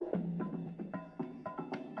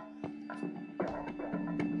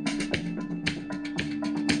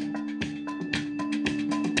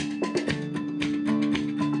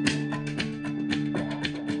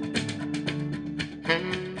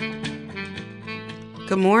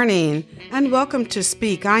Good morning and welcome to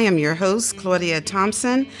Speak. I am your host, Claudia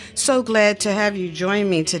Thompson. So glad to have you join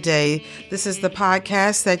me today. This is the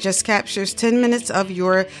podcast that just captures 10 minutes of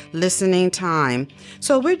your listening time.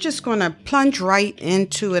 So we're just going to plunge right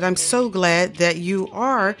into it. I'm so glad that you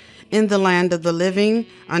are in the land of the living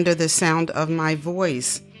under the sound of my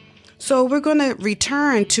voice. So we're going to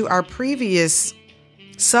return to our previous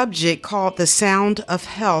subject called The Sound of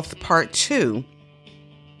Health, Part 2.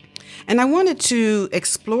 And I wanted to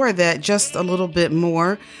explore that just a little bit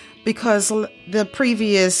more because the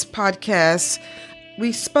previous podcast,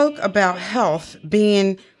 we spoke about health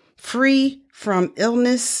being free from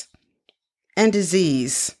illness and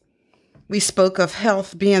disease. We spoke of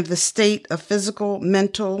health being the state of physical,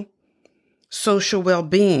 mental, social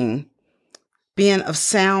well-being, being of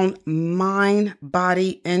sound mind,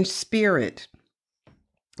 body, and spirit.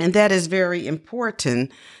 And that is very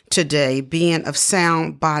important today, being of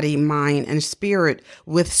sound body, mind, and spirit.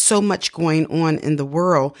 With so much going on in the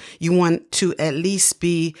world, you want to at least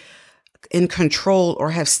be in control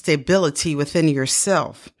or have stability within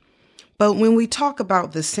yourself. But when we talk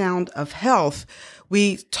about the sound of health,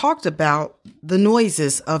 we talked about the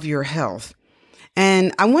noises of your health.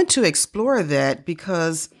 And I want to explore that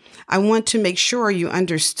because I want to make sure you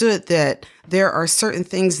understood that there are certain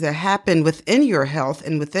things that happen within your health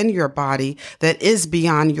and within your body that is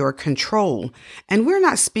beyond your control. And we're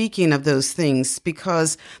not speaking of those things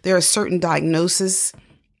because there are certain diagnoses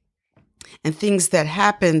and things that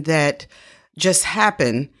happen that just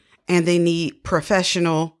happen and they need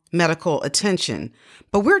professional medical attention.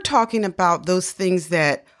 But we're talking about those things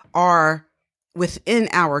that are within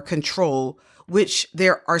our control, which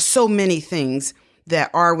there are so many things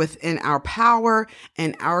that are within our power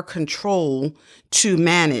and our control to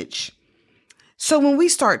manage. So when we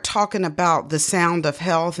start talking about the sound of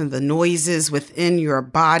health and the noises within your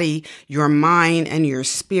body, your mind, and your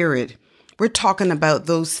spirit, we're talking about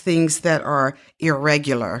those things that are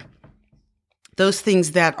irregular, those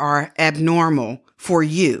things that are abnormal for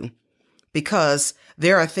you, because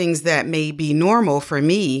there are things that may be normal for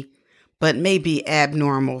me, but may be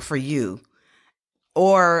abnormal for you.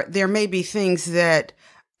 Or there may be things that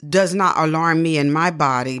does not alarm me in my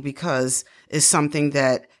body because it's something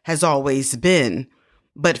that has always been,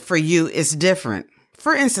 but for you it's different.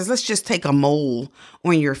 For instance, let's just take a mole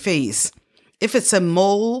on your face. If it's a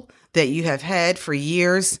mole that you have had for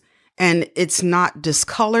years and it's not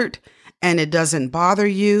discolored and it doesn't bother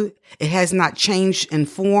you, it has not changed in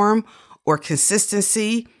form or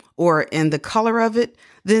consistency or in the color of it,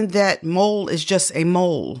 then that mole is just a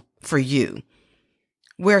mole for you.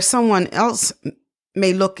 Where someone else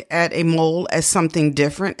may look at a mole as something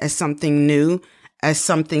different, as something new, as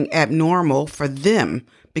something abnormal for them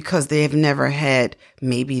because they have never had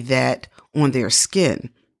maybe that on their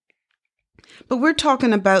skin. But we're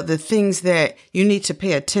talking about the things that you need to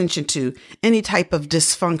pay attention to, any type of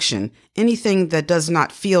dysfunction, anything that does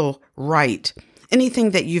not feel right,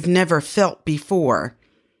 anything that you've never felt before,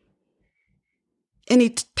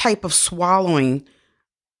 any type of swallowing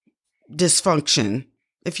dysfunction.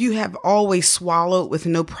 If you have always swallowed with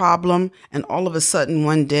no problem and all of a sudden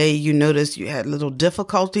one day you notice you had a little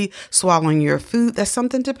difficulty swallowing your food, that's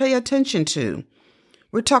something to pay attention to.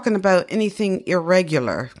 We're talking about anything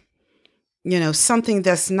irregular, something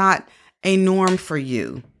that's not a norm for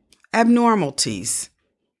you, abnormalities.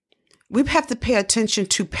 We have to pay attention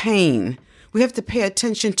to pain. We have to pay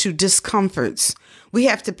attention to discomforts. We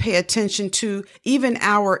have to pay attention to even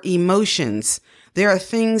our emotions. There are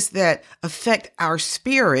things that affect our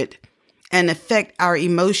spirit and affect our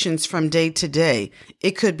emotions from day to day.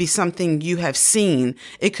 It could be something you have seen.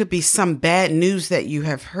 It could be some bad news that you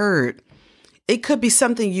have heard. It could be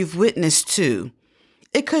something you've witnessed to.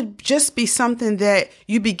 It could just be something that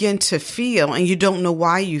you begin to feel and you don't know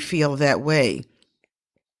why you feel that way.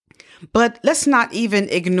 But let's not even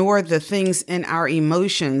ignore the things in our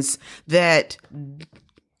emotions that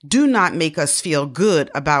do not make us feel good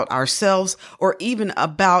about ourselves or even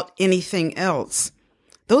about anything else.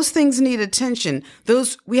 Those things need attention.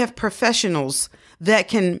 We have professionals that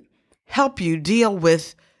can help you deal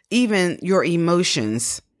with even your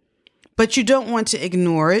emotions, but you don't want to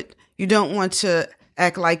ignore it. You don't want to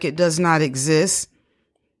act like it does not exist.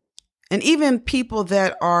 And even people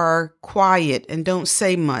that are quiet and don't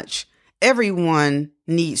say much, everyone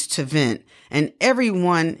needs to vent and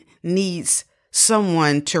everyone needs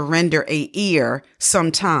someone to render an ear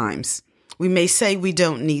sometimes. We may say we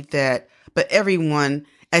don't need that, but everyone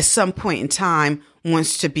at some point in time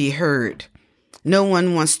wants to be heard. No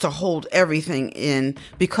one wants to hold everything in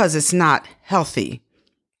because it's not healthy.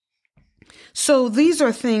 So these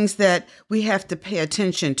are things that we have to pay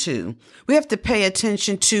attention to. We have to pay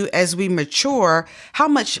attention to as we mature, how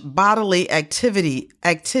much bodily activity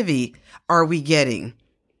are we getting?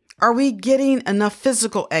 Are we getting enough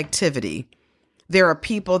physical activity? There are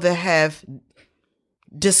people that have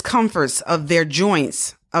discomforts of their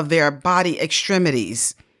joints, of their body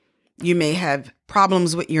extremities. You may have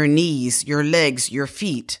problems with your knees, your legs, your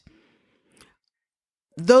feet.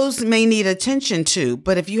 Those may need attention to,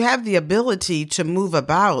 but if you have the ability to move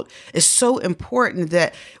about, it's so important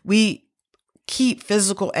that we keep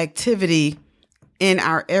physical activity in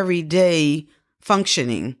our everyday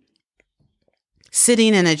functioning.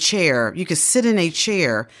 Sitting in a chair, you can sit in a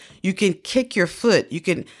chair, you can kick your foot, you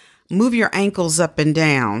can move your ankles up and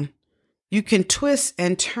down. You can twist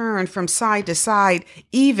and turn from side to side,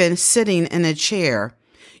 even sitting in a chair.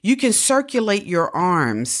 You can circulate your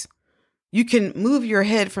arms. You can move your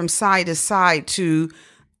head from side to side to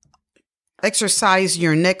exercise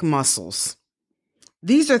your neck muscles.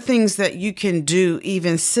 These are things that you can do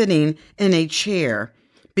even sitting in a chair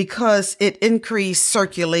because it increases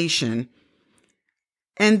circulation.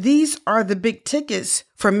 And these are the big tickets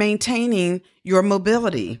for maintaining your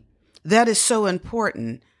mobility. That is so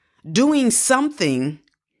important. Doing something,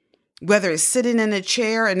 whether it's sitting in a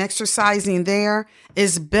chair and exercising there,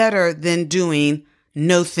 is better than doing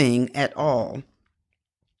no thing at all.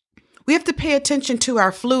 We have to pay attention to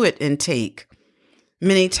our fluid intake.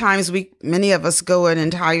 Many times many of us go an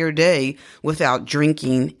entire day without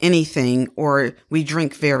drinking anything, or we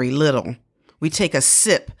drink very little. We take a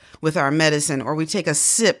sip with our medicine, or we take a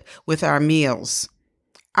sip with our meals.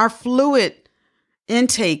 Our fluid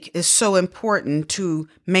intake is so important to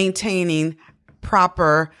maintaining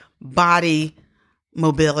proper body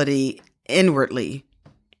mobility inwardly,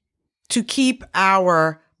 to keep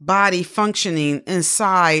our body functioning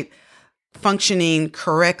inside, functioning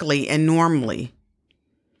correctly and normally.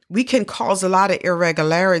 We can cause a lot of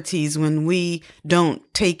irregularities when we don't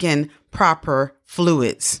take in proper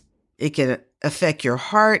fluids. It can affect your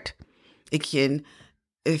heart. It can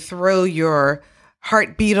throw your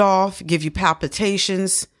heartbeat off, give you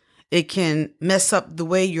palpitations. It can mess up the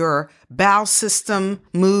way your bowel system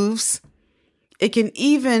moves. It can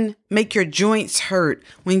even make your joints hurt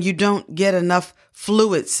when you don't get enough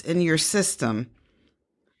fluids in your system.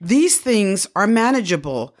 These things are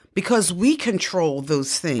manageable because we control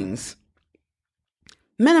those things.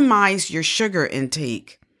 Minimize your sugar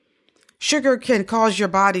intake. Sugar can cause your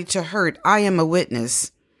body to hurt. I am a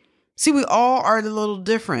witness. See, we all are a little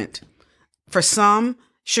different. For some,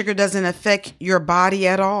 sugar doesn't affect your body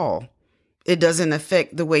at all. It doesn't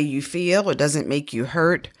affect the way you feel. It doesn't make you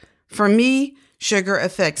hurt. For me, sugar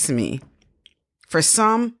affects me. For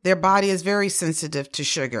some, their body is very sensitive to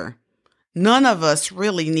sugar. None of us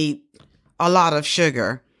really need a lot of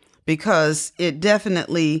sugar because it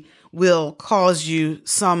definitely will cause you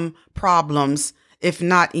some problems, if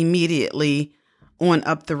not immediately on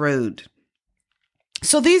up the road.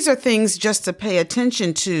 So these are things just to pay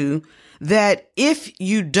attention to, that if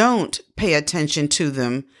you don't pay attention to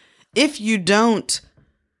them, if you don't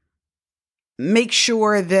make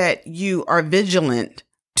sure that you are vigilant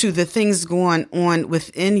to the things going on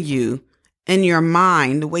within you, in your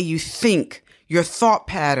mind, the way you think, your thought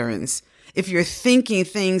patterns, if you're thinking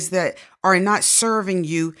things that are not serving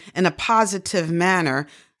you in a positive manner,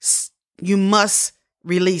 you must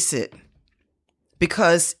release it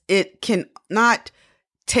because it cannot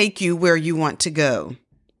take you where you want to go.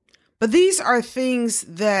 But these are things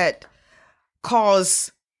that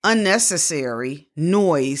cause unnecessary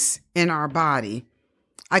noise in our body.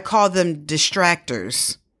 I call them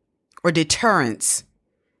distractors or deterrents.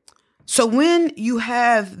 So when you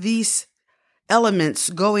have these elements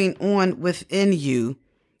going on within you,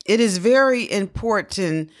 it is very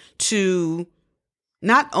important to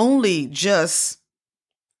not only just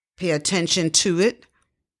pay attention to it,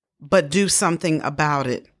 but do something about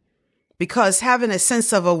it. Because having a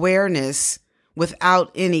sense of awareness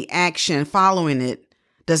without any action following it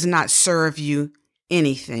does not serve you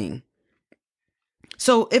anything.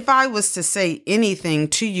 So if I was to say anything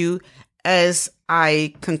to you as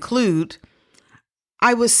I conclude,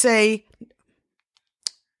 I would say,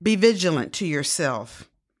 be vigilant to yourself.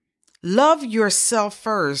 Love yourself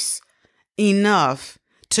first enough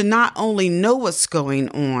to not only know what's going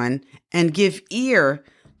on and give ear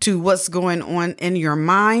to what's going on in your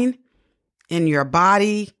mind, in your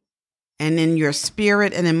body, and in your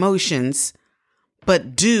spirit and emotions,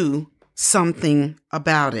 but do something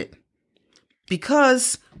about it.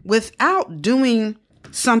 Because without doing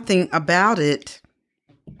something about it,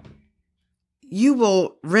 you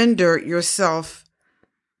will render yourself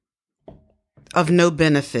of no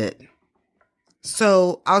benefit.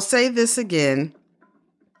 So I'll say this again.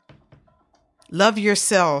 Love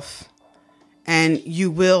yourself, and you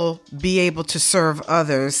will be able to serve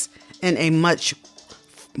others in a much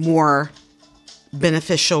more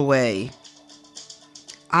beneficial way.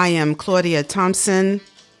 I am Claudia Thompson.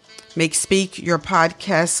 Make Speak your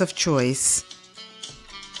podcast of choice.